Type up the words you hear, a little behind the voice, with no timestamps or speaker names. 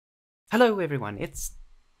Hello everyone, it's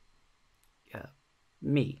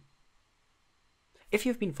me. If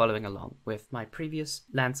you've been following along with my previous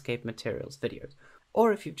landscape materials videos,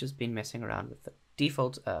 or if you've just been messing around with the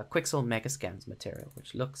default Quixel Megascans material,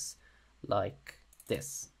 which looks like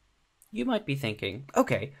this, you might be thinking,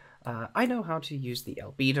 okay, I know how to use the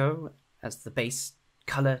albedo as the base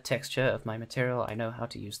color texture of my material. I know how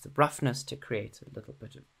to use the roughness to create a little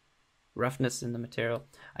bit of roughness in the material.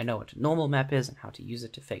 I know what a normal map is and how to use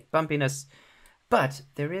it to fake bumpiness. But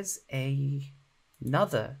there is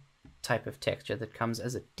another type of texture that comes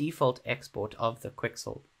as a default export of the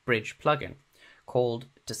Quixel Bridge plugin called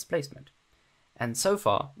Displacement. And so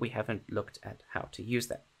far, we haven't looked at how to use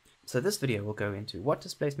that. So this video will go into what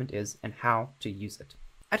Displacement is and how to use it.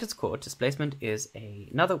 At its core, Displacement is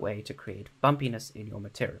another way to create bumpiness in your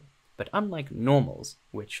material. But unlike normals,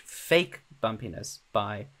 which fake bumpiness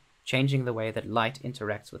by changing the way that light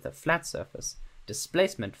interacts with a flat surface,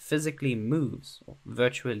 Displacement physically moves, or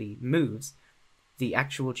virtually moves, the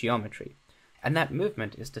actual geometry. And that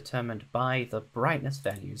movement is determined by the brightness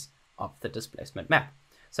values of the displacement map.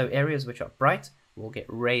 So areas which are bright will get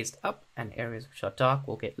raised up, and areas which are dark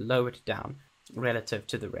will get lowered down relative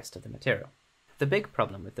to the rest of the material. The big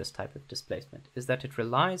problem with this type of displacement is that it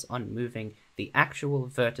relies on moving the actual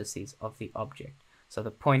vertices of the object, so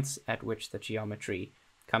the points at which the geometry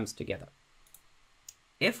comes together.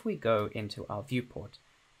 If we go into our viewport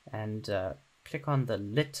and click on the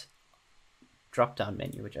lit drop-down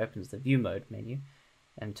menu, which opens the view mode menu,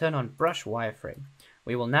 and turn on brush wireframe,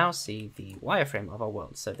 we will now see the wireframe of our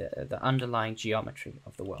world, so the underlying geometry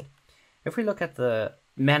of the world. If we look at the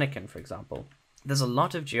mannequin, for example, there's a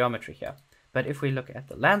lot of geometry here, but if we look at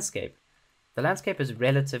the landscape is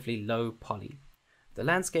relatively low poly. The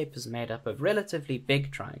landscape is made up of relatively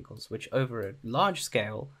big triangles, which over a large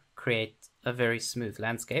scale create a very smooth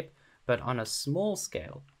landscape, but on a small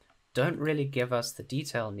scale don't really give us the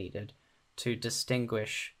detail needed to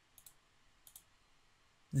distinguish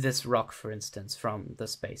this rock, for instance, from the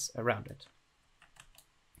space around it.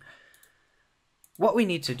 What we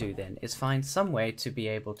need to do then is find some way to be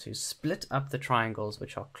able to split up the triangles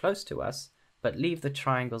which are close to us, but leave the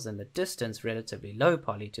triangles in the distance relatively low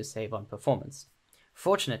poly to save on performance.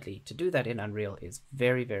 Fortunately, to do that in Unreal is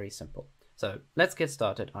very, very simple. So let's get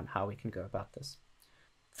started on how we can go about this.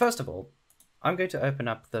 First of all, I'm going to open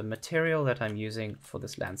up the material that I'm using for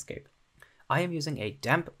this landscape. I am using a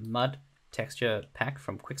damp mud texture pack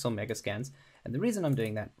from Quixel Megascans, and the reason I'm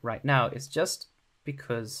doing that right now is just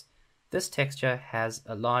because this texture has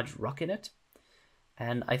a large rock in it,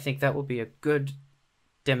 and I think that will be a good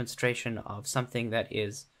demonstration of something that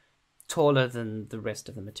is taller than the rest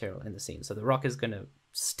of the material in the scene. So the rock is going to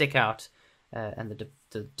stick out, and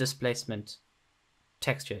the displacement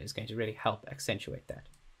texture is going to really help accentuate that.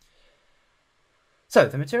 So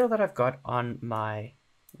the material that I've got on my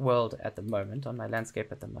world at the moment, on my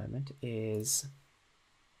landscape at the moment,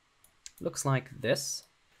 looks like this.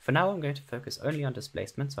 For now, I'm going to focus only on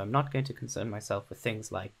displacement, so I'm not going to concern myself with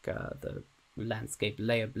things like the landscape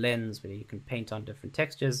layer blends, where you can paint on different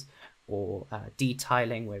textures, or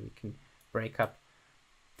detiling, where we can break up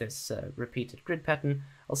this repeated grid pattern.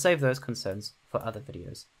 I'll save those concerns for other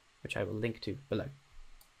videos, which I will link to below.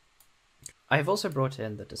 I have also brought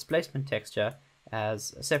in the displacement texture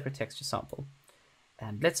as a separate texture sample,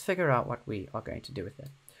 and let's figure out what we are going to do with it.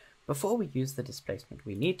 Before we use the displacement,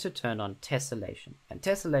 we need to turn on tessellation, and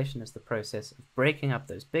tessellation is the process of breaking up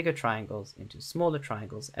those bigger triangles into smaller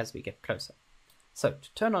triangles as we get closer. So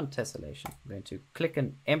to turn on tessellation, I'm going to click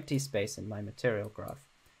an empty space in my material graph,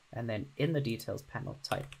 and then in the details panel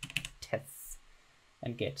type tess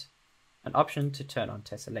and get an option to turn on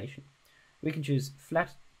tessellation. We can choose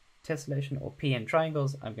flat tessellation or PN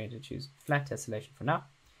triangles. I'm going to choose flat tessellation for now.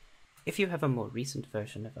 If you have a more recent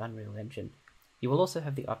version of Unreal Engine, you will also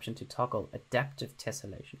have the option to toggle adaptive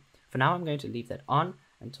tessellation. For now, I'm going to leave that on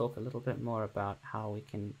and talk a little bit more about how we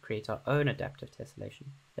can create our own adaptive tessellation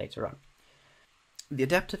later on. The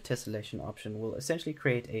adaptive tessellation option will essentially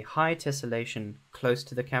create a high tessellation close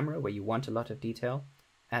to the camera where you want a lot of detail,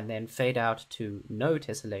 and then fade out to no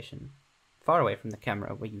tessellation far away from the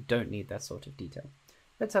camera where you don't need that sort of detail.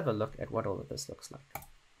 Let's have a look at what all of this looks like.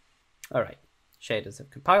 Alright, shaders have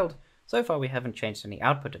compiled. So far we haven't changed any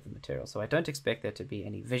output of the material, so I don't expect there to be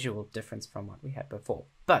any visual difference from what we had before.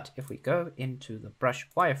 But if we go into the brush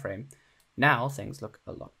wireframe, now things look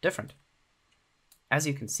a lot different. As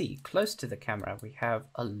you can see, close to the camera we have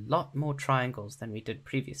a lot more triangles than we did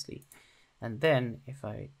previously. And then if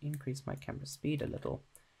I increase my camera speed a little,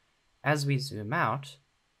 as we zoom out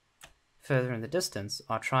further in the distance,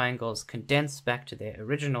 our triangles condense back to their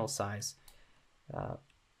original size,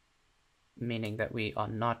 meaning that we are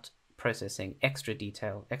not processing extra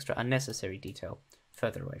detail, extra unnecessary detail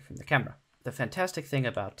further away from the camera. The fantastic thing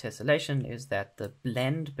about tessellation is that the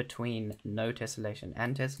blend between no tessellation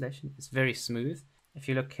and tessellation is very smooth. If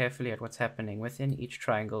you look carefully at what's happening within each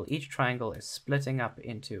triangle is splitting up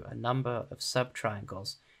into a number of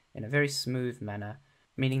sub-triangles in a very smooth manner,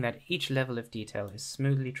 meaning that each level of detail is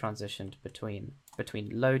smoothly transitioned between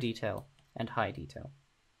low detail and high detail.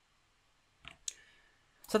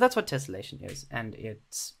 So that's what tessellation is, and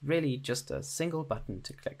it's really just a single button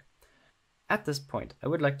to click. At this point, I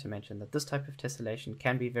would like to mention that this type of tessellation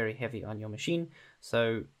can be very heavy on your machine,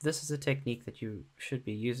 so this is a technique that you should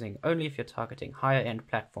be using only if you're targeting higher end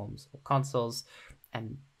platforms or consoles,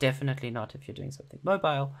 and definitely not if you're doing something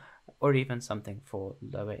mobile or even something for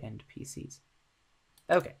lower end PCs.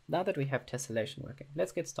 Okay, now that we have tessellation working,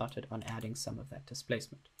 let's get started on adding some of that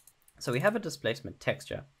displacement. So we have a displacement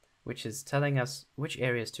texture, which is telling us which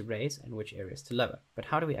areas to raise and which areas to lower. But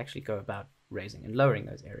how do we actually go about raising and lowering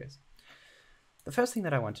those areas? The first thing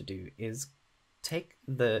that I want to do is take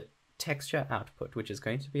the texture output, which is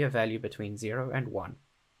going to be a value between 0 and 1,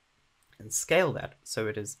 and scale that so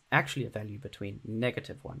it is actually a value between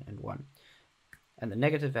 -1 and 1. And the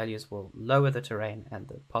negative values will lower the terrain and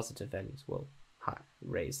the positive values will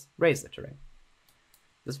raise the terrain.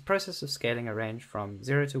 This process of scaling a range from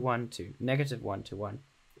 0 to 1 to -1 to 1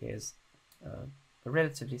 is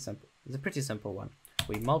a pretty simple one.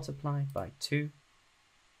 We multiply by 2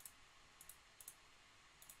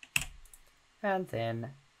 and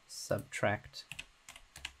then subtract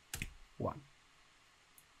 1.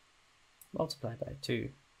 Multiply by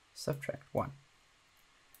 2, subtract 1.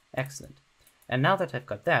 Excellent. And now that I've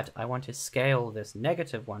got that, I want to scale this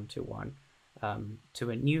 -1 to 1 to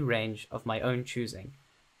a new range of my own choosing,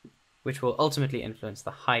 which will ultimately influence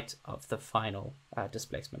the height of the final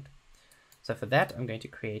displacement. So for that, I'm going to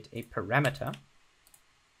create a parameter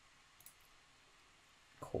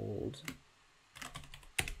called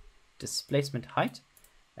displacement height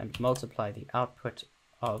and multiply the output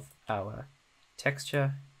of our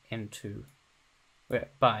texture into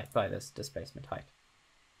by this displacement height.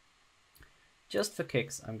 Just for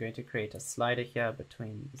kicks, I'm going to create a slider here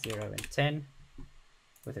between 0 and 10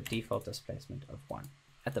 with a default displacement of 1.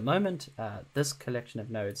 At the moment, this collection of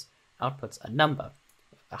nodes outputs a number,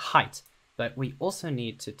 a height, but we also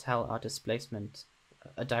need to tell our displacement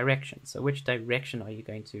a direction. So which direction are you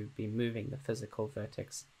going to be moving the physical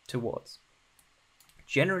vertex towards?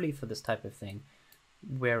 Generally for this type of thing,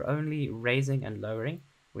 we're only raising and lowering,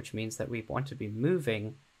 which means that we want to be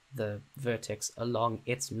moving the vertex along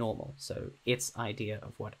its normal, so its idea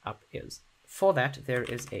of what up is. For that, there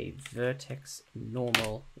is a vertex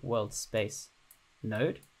normal world space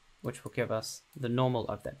node, which will give us the normal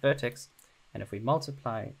of that vertex, and if we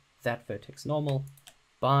multiply that vertex normal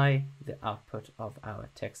by the output of our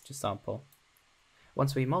texture sample,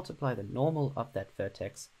 once we multiply the normal of that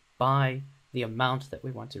vertex by the amount that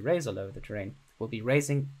we want to raise or lower the terrain, we'll be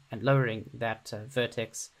raising and lowering that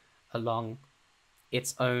vertex along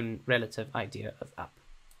its own relative idea of up.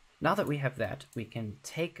 Now that we have that, we can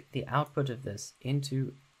take the output of this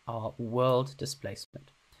into our world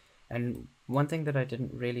displacement. And one thing that I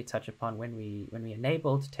didn't really touch upon when we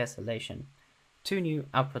enabled tessellation, 2 new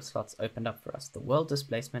output slots opened up for us, the world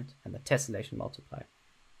displacement and the tessellation multiplier.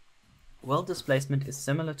 World displacement is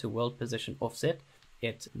similar to world position offset.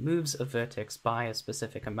 It moves a vertex by a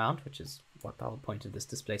specific amount, which is what the whole point of this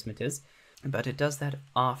displacement is, but it does that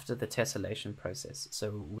after the tessellation process.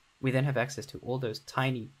 So we then have access to all those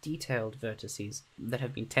tiny detailed vertices that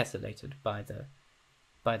have been tessellated by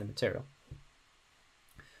the material.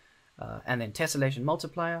 And then tessellation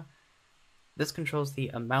multiplier, this controls the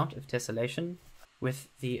amount of tessellation. With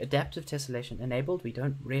the adaptive tessellation enabled, we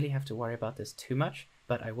don't really have to worry about this too much,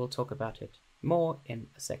 but I will talk about it more in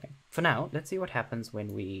a second. For now, let's see what happens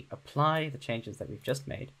when we apply the changes that we've just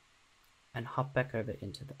made and hop back over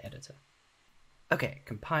into the editor. Okay,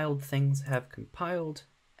 compiled things have compiled,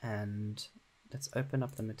 and let's open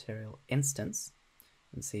up the material instance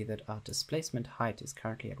and see that our displacement height is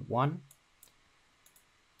currently at 1.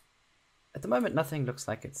 At the moment, nothing looks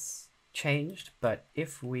like it's changed, but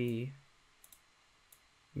if we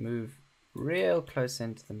move real close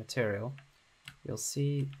into the material, you'll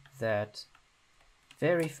see that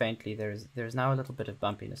very faintly there is now a little bit of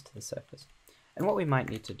bumpiness to the surface. And what we might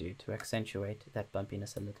need to do to accentuate that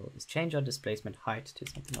bumpiness a little is change our displacement height to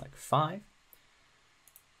something like 5.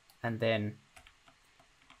 And then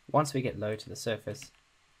once we get low to the surface,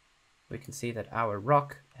 we can see that our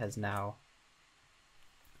rock has now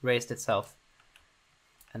raised itself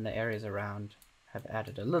and the areas around have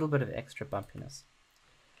added a little bit of extra bumpiness.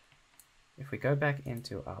 If we go back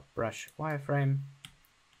into our brush wireframe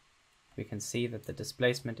we can see that the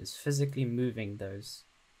displacement is physically moving those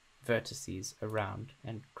vertices around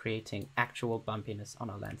and creating actual bumpiness on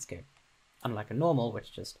our landscape, unlike a normal,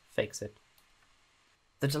 which just fakes it.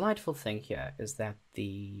 The delightful thing here is that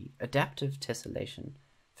the adaptive tessellation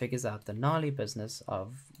figures out the gnarly business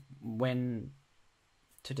of when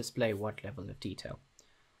to display what level of detail.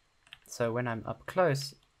 So when I'm up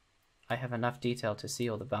close, I have enough detail to see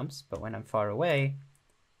all the bumps, but when I'm far away,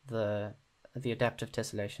 the adaptive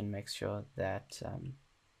tessellation makes sure that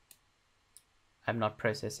I'm not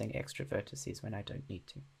processing extra vertices when I don't need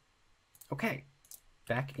to. Okay,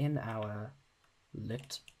 back in our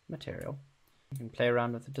lit material, we can play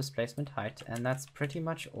around with the displacement height, and that's pretty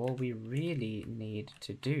much all we really need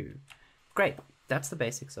to do. Great, that's the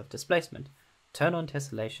basics of displacement. Turn on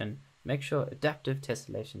tessellation, make sure adaptive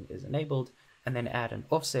tessellation is enabled, and then add an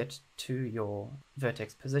offset to your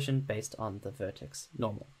vertex position based on the vertex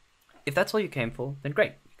normal. If that's all you came for, then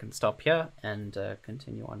great, you can stop here and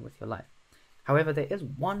continue on with your life. However, there is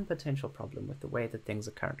one potential problem with the way that things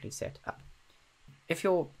are currently set up. If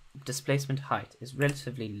your displacement height is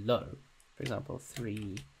relatively low, for example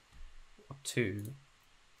 3 or 2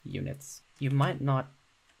 units, you might not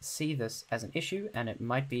see this as an issue and it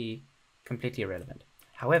might be completely irrelevant.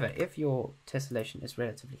 However, if your tessellation is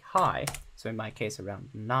relatively high, so in my case around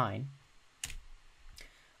 9,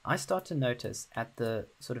 I start to notice at the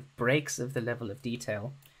sort of breaks of the level of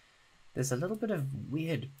detail, there's a little bit of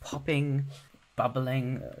weird popping,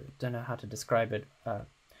 bubbling, don't know how to describe it,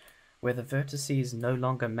 where the vertices no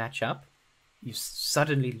longer match up. You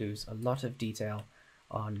suddenly lose a lot of detail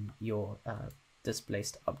on your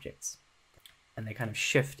displaced objects, and they kind of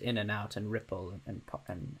shift in and out and ripple and pop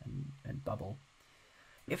and bubble.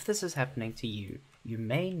 If this is happening to you, you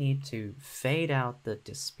may need to fade out the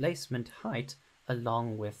displacement height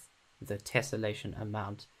along with the tessellation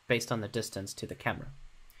amount based on the distance to the camera.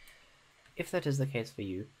 If that is the case for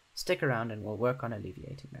you, stick around and we'll work on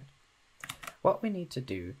alleviating that. What we need to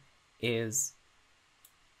do is,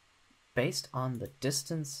 based on the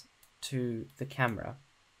distance to the camera,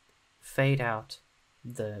 fade out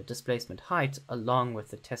the displacement height along with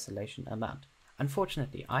the tessellation amount.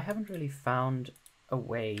 Unfortunately, I haven't really found a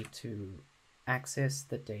way to access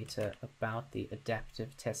the data about the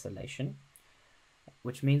adaptive tessellation,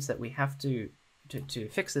 which means that we have to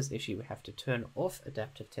fix this issue, we have to turn off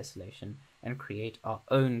adaptive tessellation and create our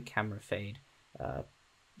own camera fade,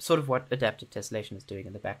 sort of what adaptive tessellation is doing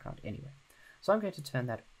in the background anyway. So I'm going to turn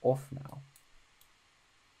that off now,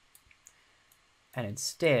 and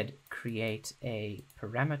instead create a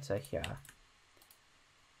parameter here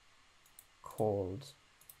called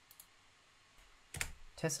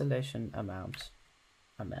tessellation amount,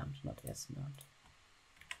 not S amount.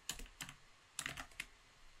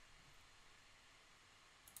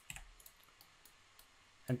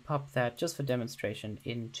 And pop that, just for demonstration,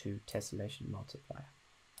 into tessellation multiplier.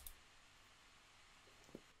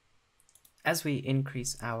 As we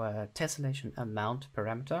increase our tessellation amount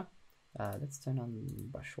parameter, let's turn on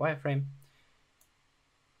brush wireframe.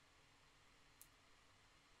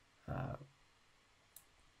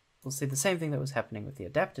 We'll see the same thing that was happening with the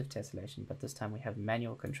adaptive tessellation, but this time we have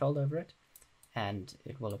manual control over it, and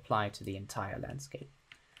it will apply to the entire landscape.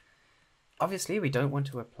 Obviously, we don't want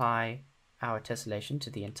to apply our tessellation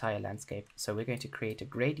to the entire landscape, so we're going to create a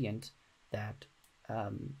gradient that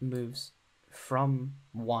moves from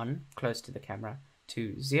 1 close to the camera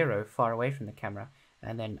to 0 far away from the camera,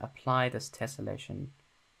 and then apply this tessellation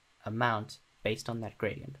amount based on that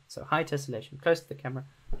gradient. So high tessellation close to the camera,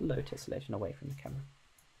 low tessellation away from the camera.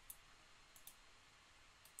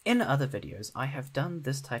 In other videos, I have done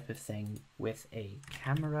this type of thing with a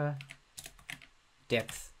camera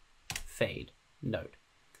depth fade node.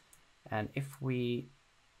 And if we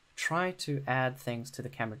try to add things to the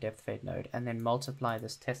camera depth fade node and then multiply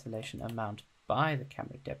this tessellation amount by the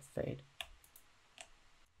camera depth fade,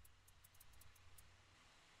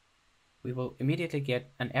 we will immediately get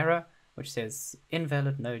an error which says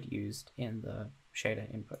invalid node used in the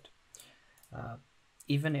shader input.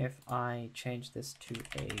 Even if I change this to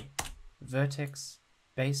a vertex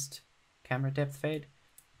based camera depth fade,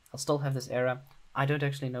 I'll still have this error. I don't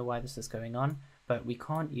actually know why this is going on, but we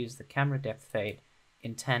can't use the camera depth fade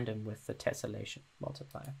in tandem with the tessellation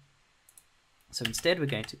multiplier. So instead we're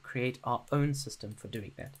going to create our own system for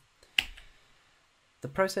doing that. The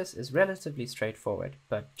process is relatively straightforward,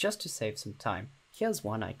 but just to save some time, here's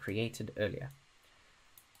one I created earlier.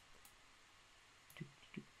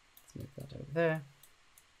 Let's move that over there.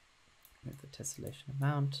 Move the tessellation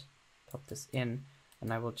amount, pop this in,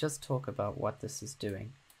 and I will just talk about what this is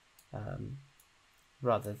doing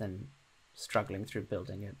rather than struggling through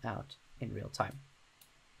building it out in real time.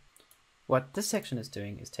 What this section is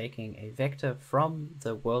doing is taking a vector from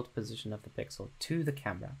the world position of the pixel to the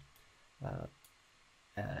camera.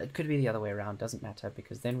 It could be the other way around, doesn't matter,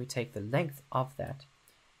 because then we take the length of that,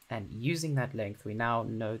 and using that length we now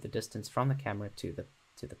know the distance from the camera to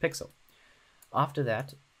the pixel. After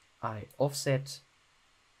that, I offset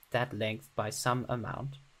that length by some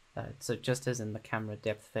amount. So just as in the camera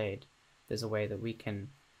depth fade, there's a way that we can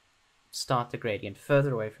start the gradient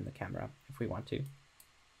further away from the camera if we want to,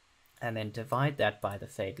 and then divide that by the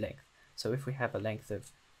fade length. So if we have a length of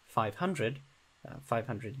 500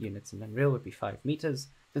 units in Unreal would be 5 meters,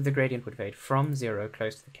 the gradient would fade from 0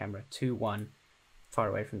 close to the camera to 1 far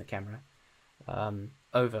away from the camera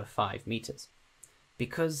over 5 meters.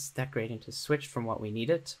 Because that gradient is switched from what we need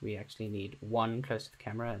it, we actually need 1 close to the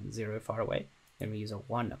camera and 0 far away. Then we use a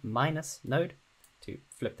 1 minus node to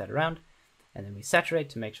flip that around, and then we saturate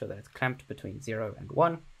to make sure that it's clamped between 0 and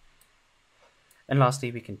 1. And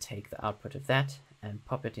lastly, we can take the output of that and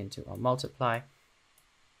pop it into our multiply,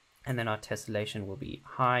 and then our tessellation will be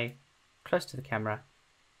high, close to the camera,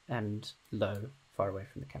 and low, far away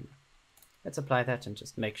from the camera. Let's apply that and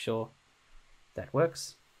just make sure that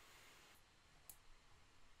works.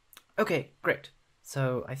 Okay, great.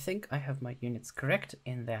 So I think I have my units correct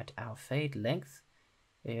in that our fade length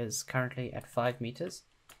is currently at 5 meters,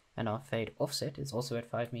 and our fade offset is also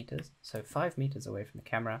at 5 meters. So 5 meters away from the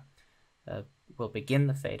camera, we'll begin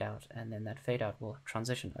the fade out, and then that fade out will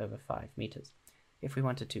transition over 5 meters. If we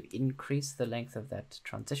wanted to increase the length of that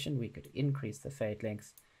transition, we could increase the fade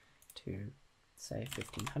length to, say,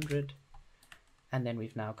 1500, and then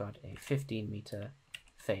we've now got a 15-meter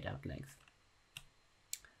fade out length.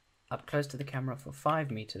 Up close to the camera for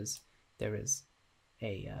 5 meters, there is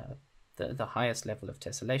the highest level of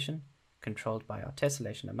tessellation, controlled by our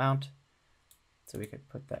tessellation amount. So we could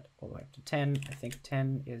put that all the way up to 10. I think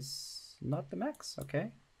 10 is not the max,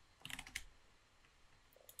 okay.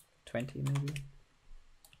 20 maybe.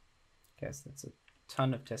 Okay, so that's a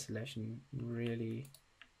ton of tessellation really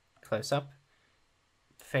close up,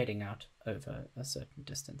 fading out over a certain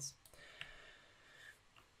distance.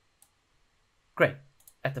 Great.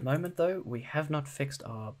 At the moment though, we have not fixed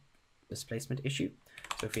our displacement issue.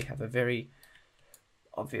 So if we have a very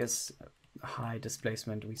obvious high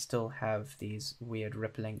displacement, we still have these weird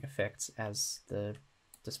rippling effects as the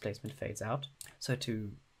displacement fades out. So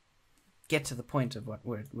to get to the point of what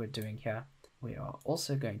we're doing here, we are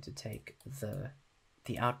also going to take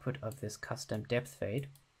the output of this custom depth fade,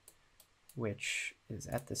 which is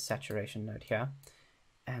at the saturation node here,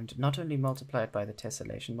 and not only multiply it by the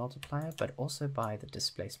tessellation multiplier, but also by the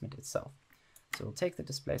displacement itself. So we'll take the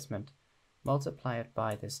displacement, multiply it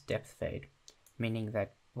by this depth fade, meaning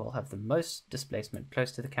that we'll have the most displacement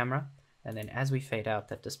close to the camera, and then as we fade out,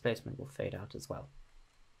 that displacement will fade out as well.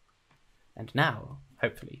 And now,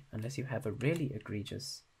 hopefully, unless you have a really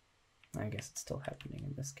egregious, I guess it's still happening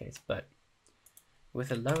in this case, but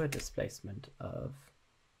with a lower displacement of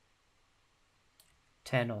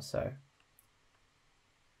 10 or so,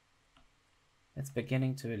 it's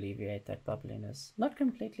beginning to alleviate that bubbliness. Not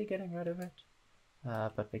completely getting rid of it,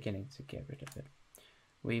 but beginning to get rid of it.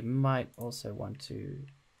 We might also want to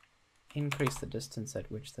increase the distance at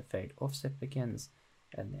which the fade offset begins,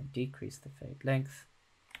 and then decrease the fade length.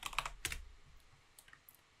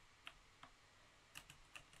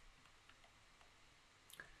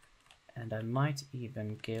 And I might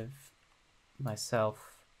even give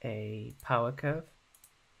myself a power curve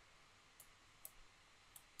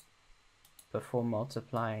before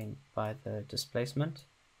multiplying by the displacement.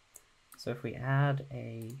 So if we add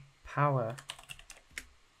a power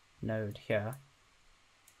node here,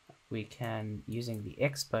 we can, using the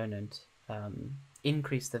exponent,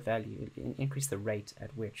 increase the value, increase the rate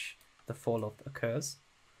at which the fall off occurs.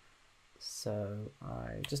 So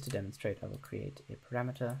just to demonstrate, I will create a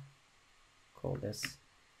parameter, call this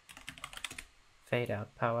fade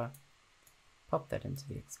out power, pop that into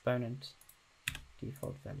the exponent,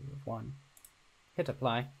 default value of 1, hit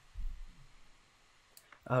apply.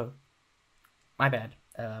 Oh, my bad,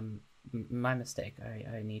 my mistake.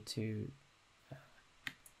 I need to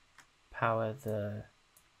I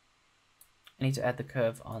need to add the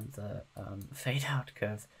curve on the fade out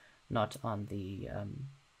curve, not on the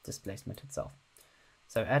displacement itself.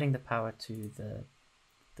 So adding the power to the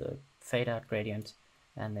fade out gradient,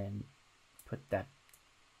 and then put that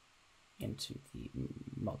into the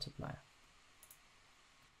multiplier.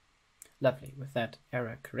 Lovely. With that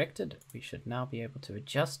error corrected, we should now be able to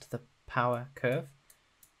adjust the power curve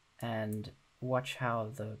and watch how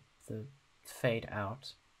the fade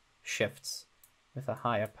out shifts with a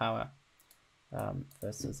higher power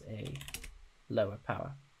versus a lower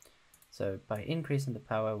power. So by increasing the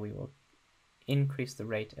power, we will increase the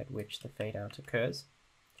rate at which the fade out occurs,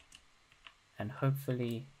 and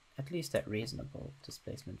hopefully, at least at reasonable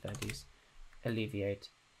displacement values, alleviate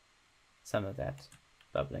some of that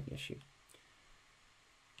bubbling issue.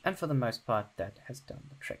 And for the most part, that has done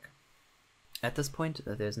the trick. At this point,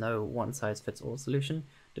 there's no one-size-fits-all solution.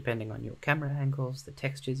 Depending on your camera angles, the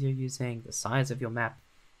textures you're using, the size of your map,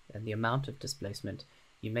 and the amount of displacement,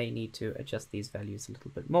 you may need to adjust these values a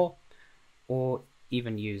little bit more, or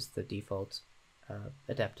even use the default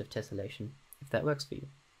adaptive tessellation if that works for you.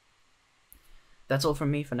 That's all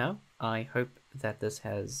from me for now. I hope that this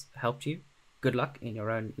has helped you. Good luck in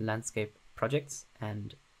your own landscape projects,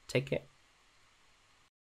 and take care.